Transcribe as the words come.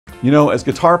You know, as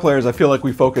guitar players, I feel like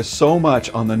we focus so much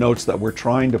on the notes that we're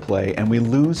trying to play, and we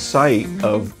lose sight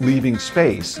of leaving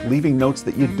space, leaving notes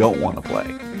that you don't want to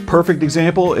play. Perfect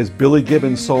example is Billy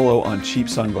Gibbons' solo on Cheap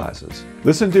Sunglasses.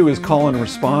 Listen to his call and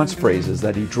response phrases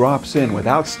that he drops in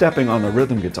without stepping on the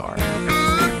rhythm guitar.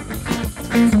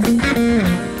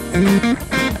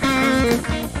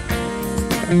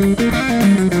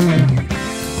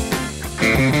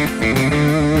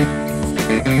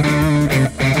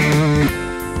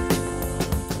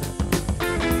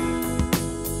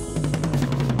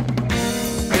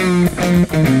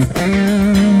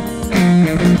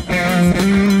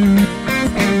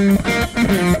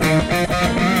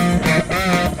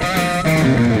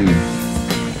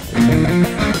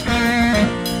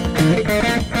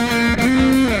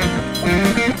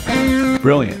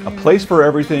 Brilliant. A place for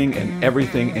everything and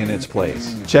everything in its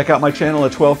place. Check out my channel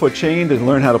at 12 Foot Chained and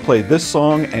learn how to play this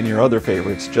song and your other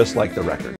favorites just like the record.